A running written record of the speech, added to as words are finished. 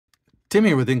Tim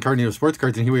here with In-Card-Neeto Sports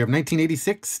Cards, and here we have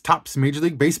 1986 Topps Major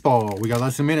League Baseball. We got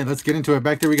less than a minute. Let's get into it.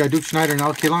 Back there we got Duke Schneider and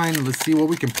Alki Line. Let's see what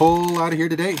we can pull out of here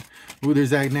today. Ooh, there's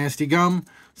that nasty gum.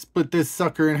 Split this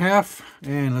sucker in half,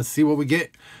 and let's see what we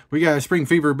get. We got a Spring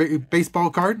Fever baseball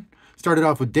card. Started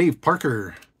off with Dave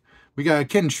Parker. We got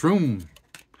Ken Shroom.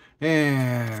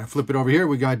 And flip it over here.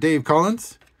 We got Dave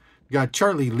Collins. We got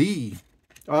Charlie Lee.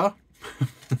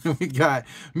 We got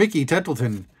Mickey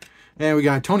Tettleton. And we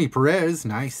got Tony Perez.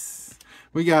 Nice.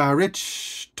 We got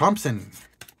Rich Thompson.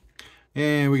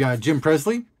 And we got Jim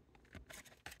Presley.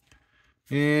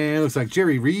 And it looks like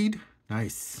Jerry Reed.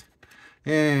 Nice.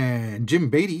 And Jim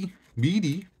Beatty.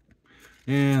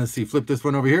 And let's see, flip this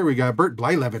one over here. We got Bert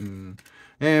Blyleven.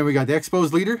 And we got the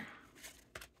Expos leader.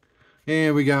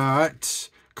 And we got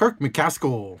Kirk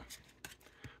McCaskill.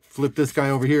 Flip this guy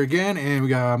over here again. And we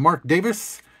got Mark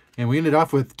Davis. And we ended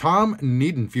off with Tom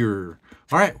Niedenfuhrer.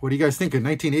 All right, what do you guys think of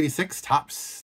 1986 Topps?